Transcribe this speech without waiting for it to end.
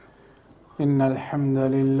إن الحمد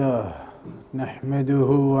لله نحمده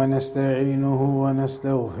ونستعينه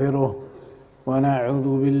ونستغفره ونعوذ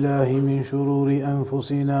بالله من شرور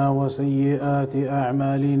أنفسنا وسيئات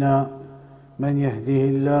أعمالنا. من يهده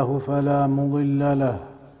الله فلا مضل له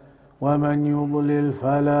ومن يضلل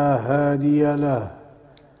فلا هادي له،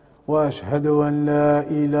 وأشهد أن لا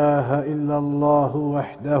إله إلا الله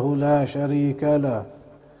وحده لا شريك له،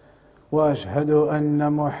 وأشهد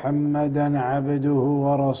أن محمدًا عبده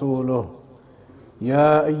ورسوله.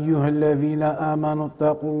 يا أيها الذين آمنوا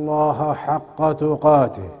اتقوا الله حق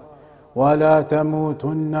تقاته ولا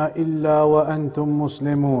تموتن إلا وأنتم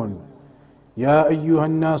مسلمون. يا أيها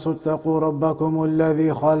الناس اتقوا ربكم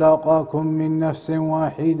الذي خلقكم من نفس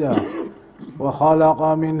واحدة وخلق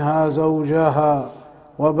منها زوجها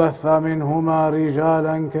وبث منهما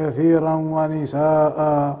رجالا كثيرا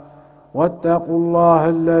ونساء، واتقوا الله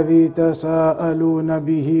الذي تساءلون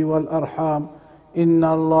به والأرحام إن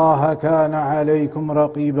الله كان عليكم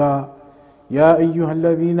رقيبا. يا أيها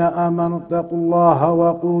الذين آمنوا اتقوا الله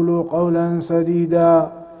وقولوا قولا سديدا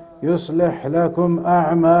يصلح لكم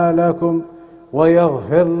أعمالكم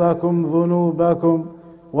ويغفر لكم ذنوبكم،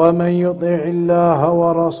 ومن يطع الله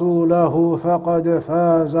ورسوله فقد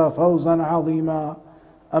فاز فوزا عظيما.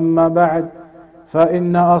 أما بعد،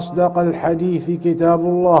 فإن أصدق الحديث كتاب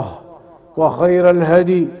الله، وخير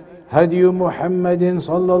الهدي هدي محمد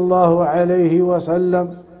صلى الله عليه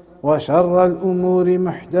وسلم، وشر الأمور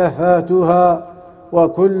محدثاتها،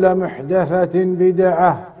 وكل محدثة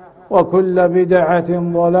بدعة، وكل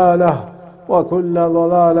بدعة ضلالة، وكل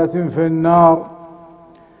ضلالة في النار.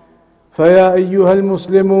 فيا أيها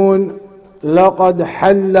المسلمون، لقد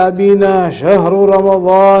حل بنا شهر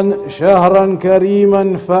رمضان شهرا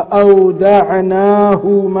كريما، فأودعناه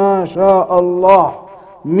ما شاء الله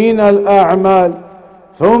من الأعمال،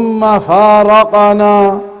 ثم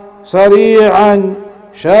فارقنا سريعا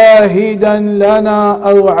شاهدا لنا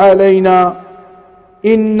أو علينا.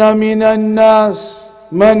 إن من الناس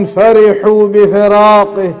من فرحوا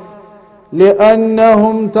بفراقه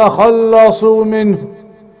لأنهم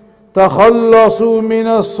تخلصوا من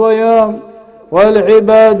الصيام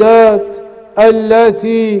والعبادات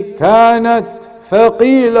التي كانت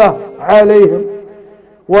ثقيلة عليهم.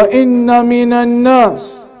 وإن من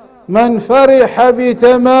الناس من فرح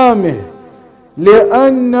بتمامه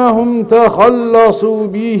لأنهم تخلصوا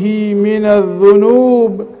به من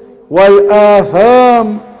الذنوب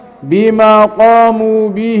والآثام بما قاموا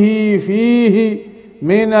به فيه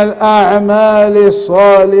من الأعمال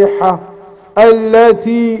الصالحة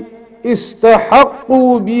التي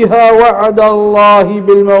استحقوا بها وعد الله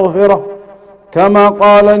بالمغفرة، كما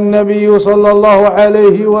قال النبي صلى الله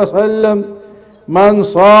عليه وسلم: من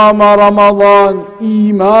صام رمضان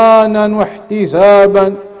إيمانا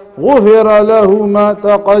واحتسابا غفر له ما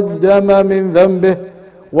تقدم من ذنبه.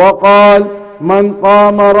 وقال: من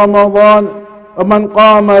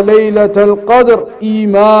قام ليلة القدر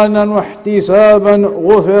إيمانا واحتسابا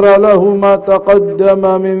غفر له ما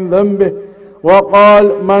تقدم من ذنبه.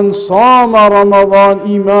 وقال: من صام رمضان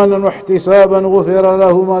إيمانا واحتسابا غفر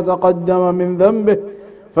له ما تقدم من ذنبه.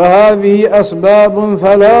 فهذه أسباب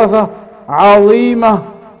ثلاثة عظيمة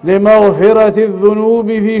لمغفرة الذنوب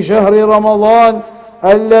في شهر رمضان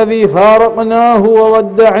الذي فارقناه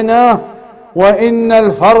وودعناه. وإن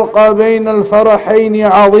الفرق بين الفرحين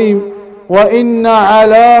عظيم، وإن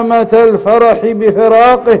علامة الفرح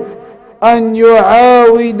بفراقه أن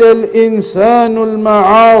يعاود الإنسان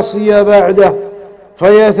المعاصي بعده،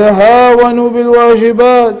 فيتهاون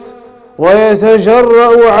بالواجبات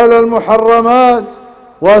ويتجرأ على المحرمات،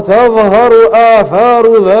 وتظهر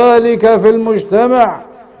آثار ذلك في المجتمع،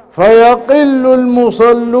 فيقل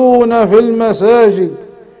المصلون في المساجد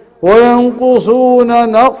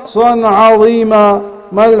وينقصون نقصا عظيما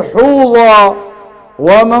ملحوظا.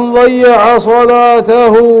 ومن ضيع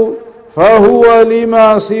صلاته فهو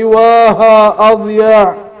لما سواها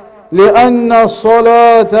أضيع، لأن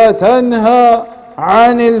الصلاة تنهى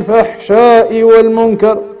عن الفحشاء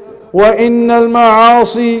والمنكر. وإن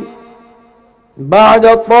المعاصي بعد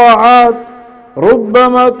الطاعات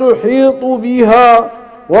ربما تحيط بها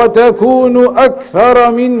وتكون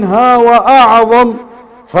أكثر منها وأعظم،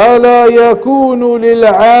 فلا يكون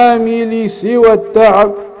للعامل سوى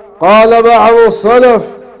التعب. قال بعض السلف: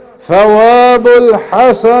 ثواب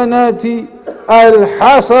الحسنة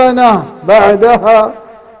الحسنة بعدها،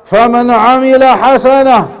 فمن عمل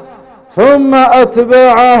حسنة ثم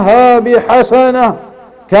أتبعها بحسنة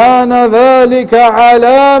كان ذلك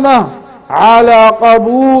علامة على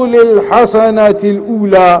قبول الحسنة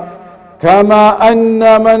الأولى. كما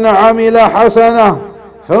أن من عمل حسنة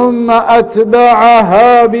ثم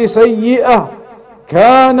أتبعها بسيئة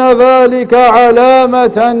كان ذلك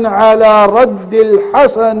علامة على رد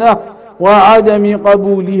الحسنة وعدم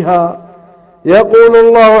قبولها. يقول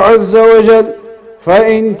الله عز وجل: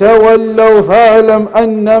 فإن تولوا فاعلم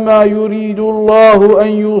أنما يريد الله أن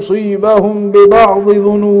يصيبهم ببعض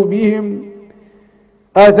ذنوبهم.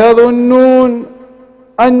 أتظنون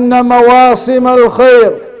أن مواسم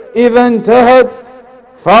الخير إذا انتهت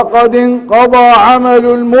فقد انقضى عمل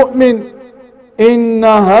المؤمن؟ إن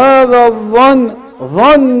هذا الظن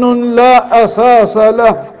ظن لا أساس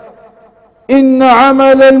له. إن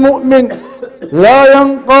عمل المؤمن لا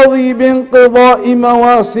ينقضي بانقضاء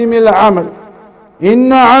مواسم العمل.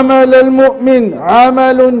 إن عمل المؤمن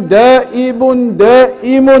عمل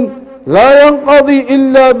دائم لا ينقضي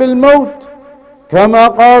إلا بالموت، كما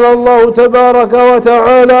قال الله تبارك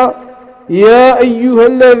وتعالى: يا أيها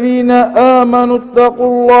الذين آمنوا اتقوا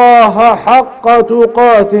الله حق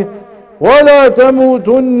تقاته ولا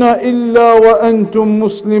تموتن إلا وأنتم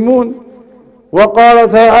مسلمون. وقال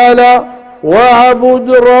تعالى: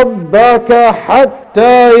 واعبد ربك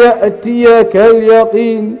حتى يأتيك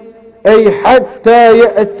اليقين، أي حتى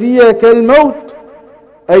يأتيك الموت.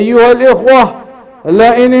 أيها الإخوة،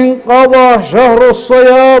 لئن انقضى شهر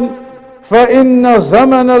الصيام فإن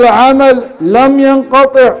زمن العمل لم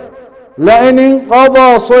ينقطع. لئن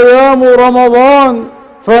انقضى صيام رمضان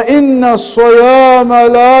فإن الصيام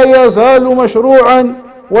لا يزال مشروعا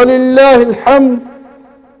ولله الحمد.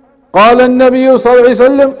 قال النبي صلى الله عليه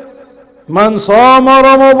وسلم: من صام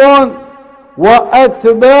رمضان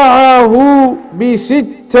وأتبعه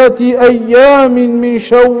ب6 أيام من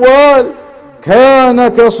شوال كان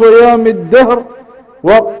كصيام الدهر.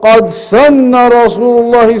 وقد سن رسول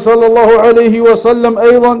الله صلى الله عليه وسلم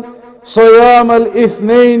أيضا صيام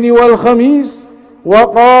الاثنين والخميس،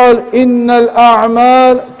 وقال: إن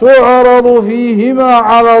الأعمال تعرض فيهما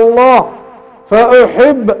على الله،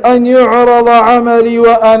 فأحب أن يعرض عملي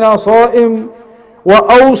وأنا صائم.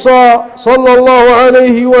 وأوصى صلى الله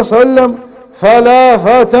عليه وسلم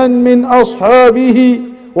 3 من أصحابه،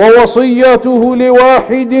 ووصيته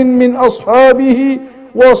لواحد من أصحابه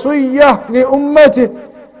وصية لأمته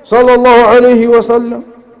صلى الله عليه وسلم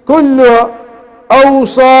كلها.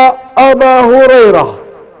 أوصى أبا هريرة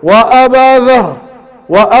وأبا ذر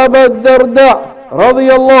وأبا الدرداء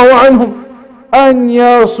رضي الله عنهم أن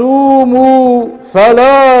يصوموا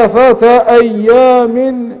 3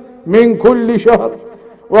 أيام من كل شهر.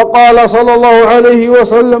 وقال صلى الله عليه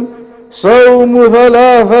وسلم: صوم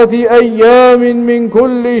 3 أيام من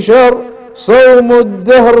كل شهر صوم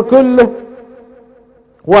الدهر كله.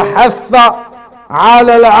 وحث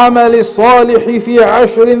على العمل الصالح في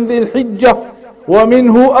 10 ذي الحجة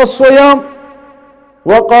ومنه الصيام.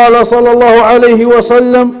 وقال صلى الله عليه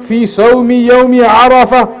وسلم في صوم يوم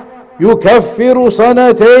عرفة: يكفر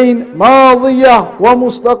 2 ماضية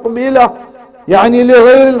ومستقبلة، يعني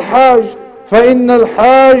لغير الحاج، فإن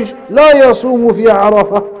الحاج لا يصوم في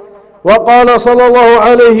عرفة. وقال صلى الله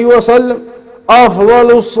عليه وسلم: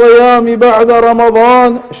 أفضل الصيام بعد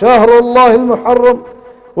رمضان شهر الله المحرم.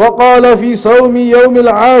 وقال في صوم يوم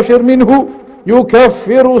العاشر منه: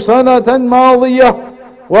 يكفر 1 ماضية.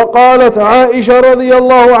 وقالت عائشة رضي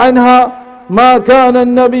الله عنها: ما كان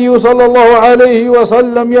النبي صلى الله عليه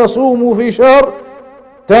وسلم يصوم في شهر،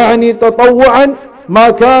 تعني تطوعا، ما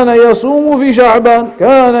كان يصوم في شعبان،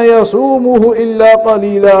 كان يصومه إلا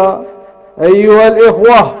قليلا. أيها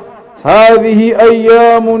الإخوة، هذه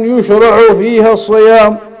أيام يشرع فيها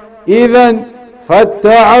الصيام، إذن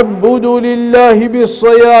فالتعبد لله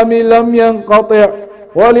بالصيام لم ينقطع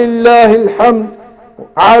ولله الحمد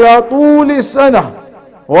على طول السنة.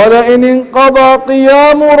 ولئن انقضى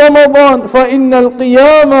قيام رمضان فإن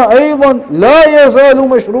القيام أيضا لا يزال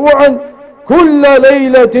مشروعا كل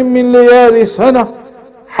ليلة من ليالي السنة.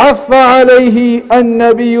 حث عليه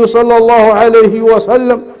النبي صلى الله عليه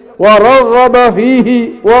وسلم ورغب فيه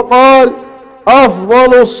وقال: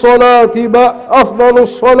 أفضل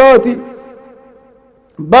الصلاة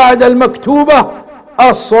بعد المكتوبة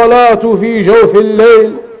الصلاة في جوف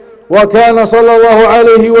الليل. وكان صلى الله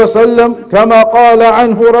عليه وسلم كما قال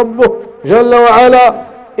عنه ربه جل وعلا: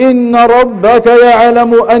 إن ربك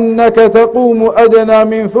يعلم أنك تقوم أدنى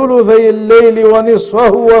من 2 الليل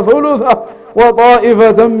ونصفه وثلثه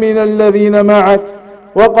وطائفة من الذين معك.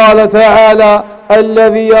 وقال تعالى: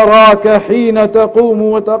 الذي يراك حين تقوم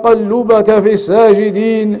وتقلبك في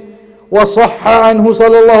الساجدين. وصح عنه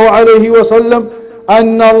صلى الله عليه وسلم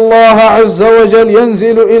أن الله عز وجل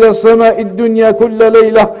ينزل إلى السماء الدنيا كل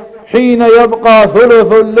ليلة حين يبقى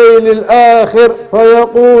ثلث الليل الآخر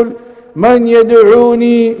فيقول: من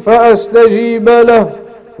يدعوني فأستجيب له،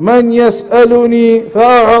 من يسألني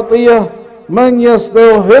فأعطيه، من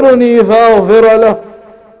يستغفرني فأغفر له.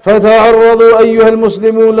 فتعرضوا أيها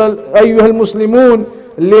المسلمون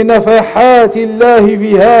لنفحات الله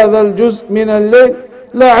في هذا الجزء من الليل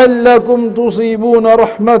لعلكم تصيبون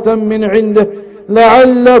رحمة من عنده،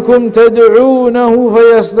 لعلكم تدعونه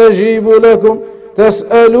فيستجيب لكم،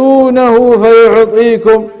 تسألونه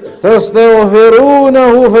فيعطيكم،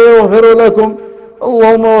 تستغفرونه فيغفر لكم.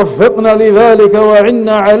 اللهم وفقنا لذلك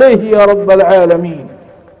وعنا عليه يا رب العالمين.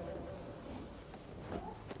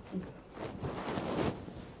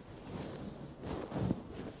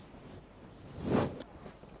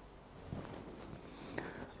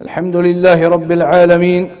 الحمد لله رب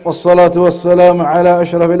العالمين، والصلاة والسلام على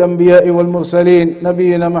أشرف الأنبياء والمرسلين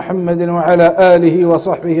نبينا محمد وعلى آله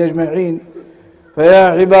وصحبه أجمعين. فيا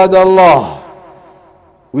عباد الله,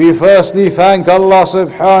 we firstly thank Allah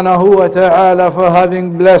subhanahu wa ta'ala for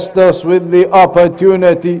having blessed us with the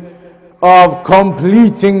opportunity of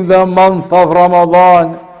completing the month of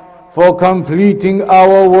Ramadan, for completing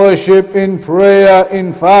our worship in prayer,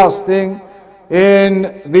 in fasting,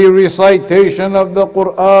 in the recitation of the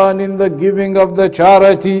Quran, in the giving of the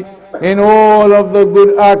charity, in all of the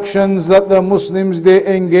good actions that the Muslims they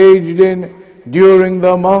engaged in during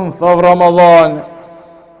the month of Ramadan.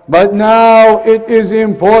 But now it is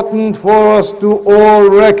important for us to all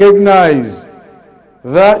recognize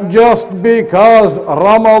that just because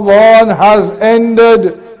Ramadan has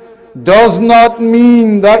ended does not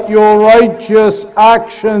mean that your righteous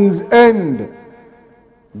actions end.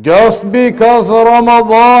 Just because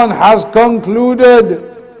Ramadan has concluded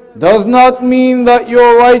does not mean that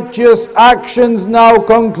your righteous actions now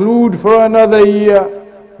conclude for another year.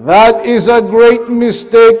 That is a great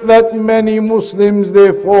mistake that many Muslims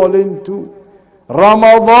they fall into.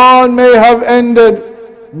 Ramadan may have ended,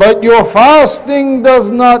 but your fasting does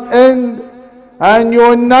not end, and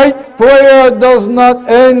your night prayer does not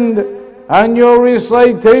end, and your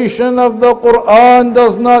recitation of the Quran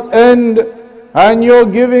does not end, and your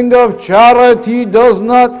giving of charity does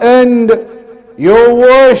not end. Your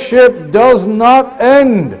worship does not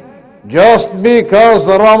end just because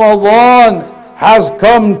Ramadan has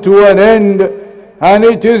come to an end. And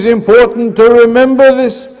it is important to remember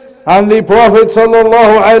this. And the Prophet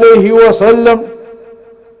ﷺ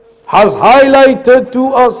has highlighted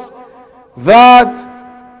to us that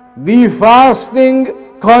the fasting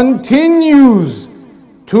continues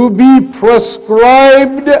to be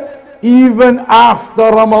prescribed even after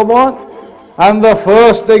Ramadan. And the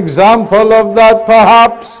first example of that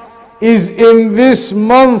perhaps is in this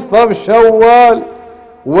month of Shawwal,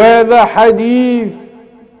 where the hadith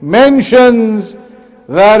mentions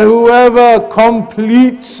that whoever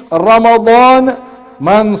completes Ramadan,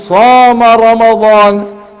 man sama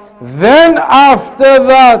Ramadan, then after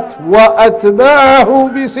that,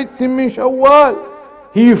 وَأَتْبَعَهُ بِسِتٍّ مِّن شَوَّالٍ,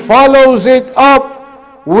 he follows it up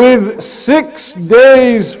with 6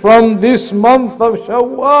 days from this month of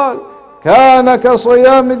Shawwal, كَانَ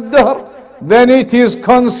كَصِيَامِ الدَّهْرِ, then it is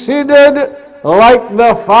considered like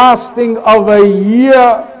the fasting of a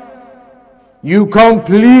year. You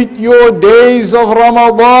complete your days of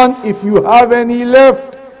Ramadan, if you have any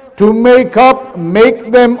left to make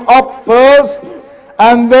them up first,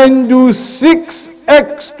 and then do 6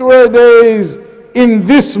 extra days in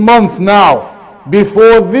this month now,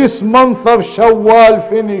 before this month of Shawwal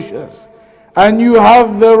finishes. And you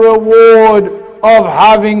have the reward of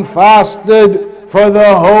having fasted for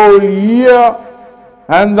the whole year.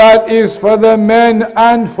 And that is for the men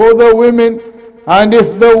and for the women. And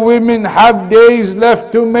if the women have days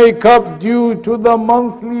left to make up due to the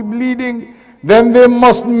monthly bleeding, then they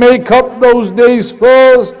must make up those days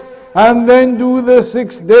first and then do the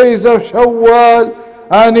 6 days of Shawwal.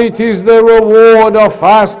 And it is the reward of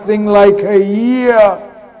fasting like a year.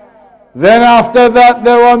 Then after that,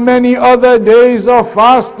 there are many other days of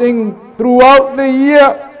fasting throughout the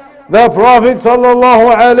year. The Prophet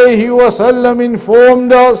ﷺ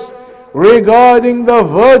informed us regarding the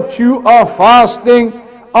virtue of fasting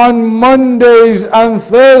on Mondays and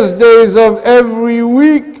Thursdays of every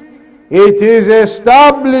week. It is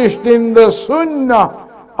established in the Sunnah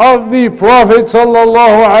of the Prophet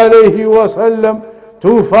ﷺ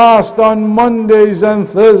to fast on Mondays and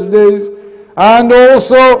Thursdays. And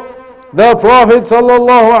also the Prophet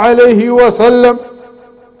ﷺ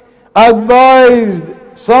advised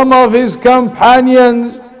some of his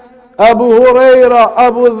companions, Abu Huraira,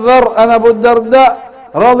 Abu Dharr and Abu Darda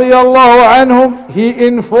radiyallahu anhum, he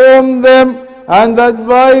informed them and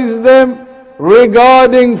advised them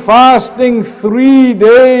regarding fasting 3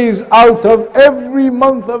 days out of every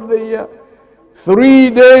month of the year. 3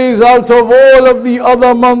 days out of all of the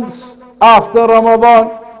other months after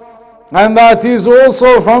Ramadan. And that is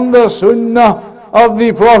also from the Sunnah of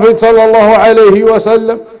the Prophet sallallahu alaihi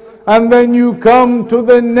wasallam. and then you come to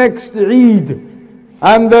the next Eid,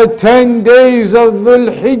 and the 10 days of Dhul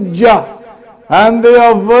Hijjah, and they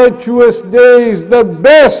are virtuous days, the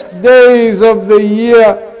best days of the year,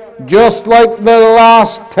 just like the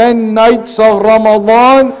last 10 nights of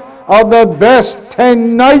Ramadan are the best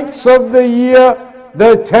 10 nights of the year.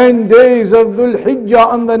 The 10 days of Dhul Hijjah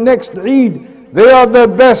on the next Eid, they are the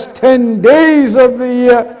best 10 days of the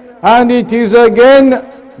year. And it is again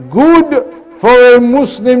good for a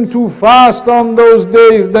Muslim to fast on those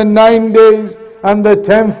days, the 9 days, and the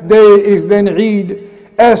 10th day is then Eid.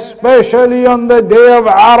 Especially on the day of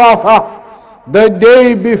Arafah, the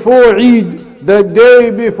day before Eid, the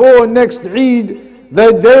day before next Eid,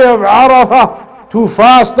 the day of Arafah, to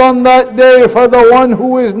fast on that day for the one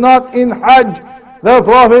who is not in Hajj. The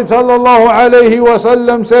Prophet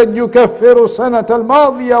ﷺ said, يُكَفِّرُ السَّنَةَ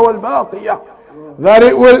الْمَاضِيَةَ وَالْبَاقِيَةَ, that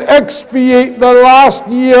it will expiate the last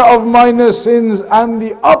year of minor sins and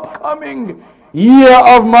the upcoming year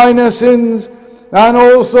of minor sins. And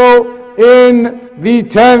also in the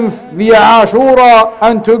 10th, the Ashura,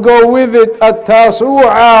 and to go with it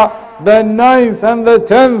At-Tasu'a, the 9th and the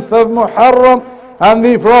 10th of Muharram. And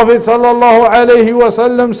the Prophet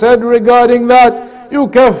ﷺ said regarding that,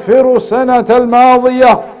 يُكَفِّرُ السَّنَةَ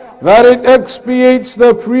الْمَاضِيَةَ, that it expiates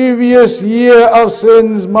the previous year of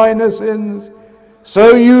sins, minor sins.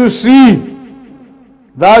 So you see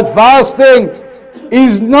that fasting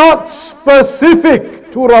is not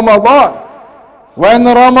specific to Ramadan. When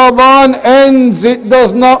Ramadan ends, it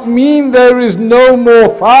does not mean there is no more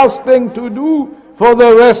fasting to do for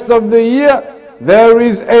the rest of the year. There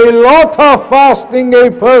is a lot of fasting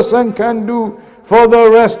a person can do for the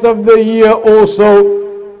rest of the year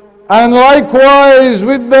also. And likewise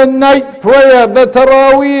with the night prayer, the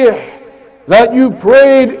Taraweeh, that you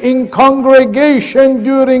prayed in congregation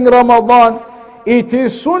during Ramadan, it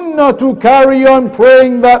is sunnah to carry on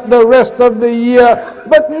praying that the rest of the year,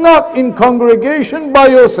 but not in congregation by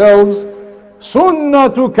yourselves. Sunnah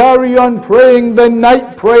to carry on praying the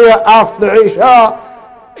night prayer after Isha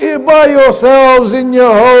by yourselves in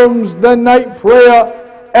your homes, the night prayer,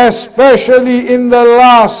 especially in the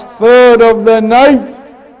last third of the night,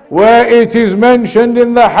 where it is mentioned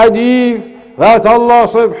in the hadith that Allah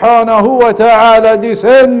subhanahu wa ta'ala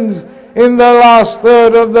descends in the last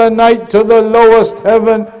third of the night to the lowest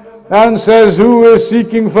heaven and says, who is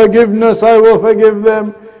seeking forgiveness, I will forgive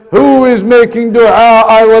them. Who is making dua,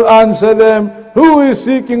 I will answer them. Who is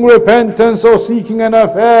seeking repentance or seeking an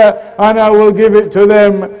affair, and I will give it to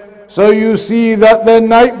them. So you see that the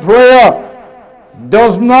night prayer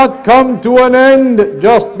does not come to an end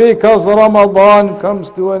just because Ramadan comes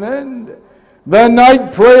to an end. The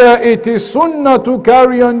night prayer, it is sunnah to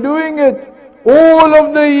carry on doing it all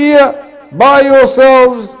of the year by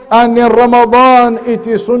yourselves, and in Ramadan it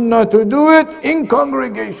is sunnah to do it in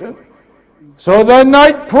congregation. So the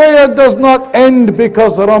night prayer does not end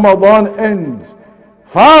because Ramadan ends.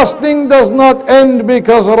 Fasting does not end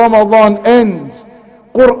because Ramadan ends.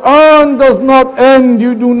 Quran does not end.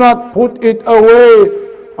 You do not put it away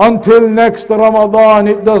until next Ramadan.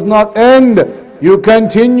 It does not end. You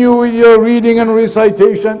continue with your reading and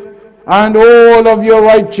recitation and all of your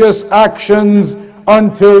righteous actions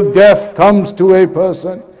until death comes to a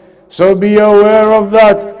person. So be aware of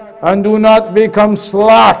that and do not become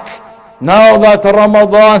slack now that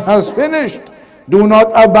Ramadan has finished. Do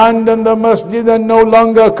not abandon the masjid and no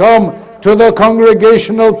longer come to the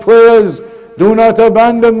congregational prayers. Do not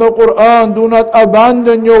abandon the Quran. Do not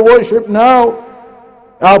abandon your worship now.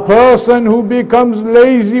 A person who becomes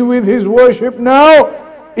lazy with his worship now,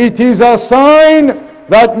 it is a sign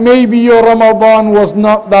that maybe your Ramadan was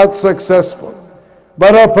not that successful.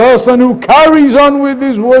 But a person who carries on with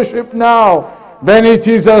his worship now, then it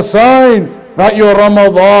is a sign that your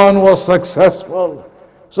Ramadan was successful.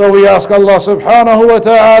 So we ask Allah subhanahu wa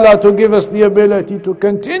ta'ala to give us the ability to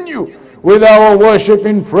continue with our worship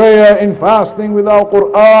in prayer, in fasting, with our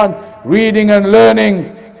Quran, reading and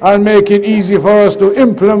learning, and make it easy for us to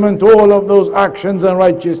implement all of those actions and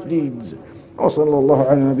righteous deeds. وصلى الله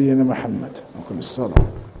على نبينا محمد.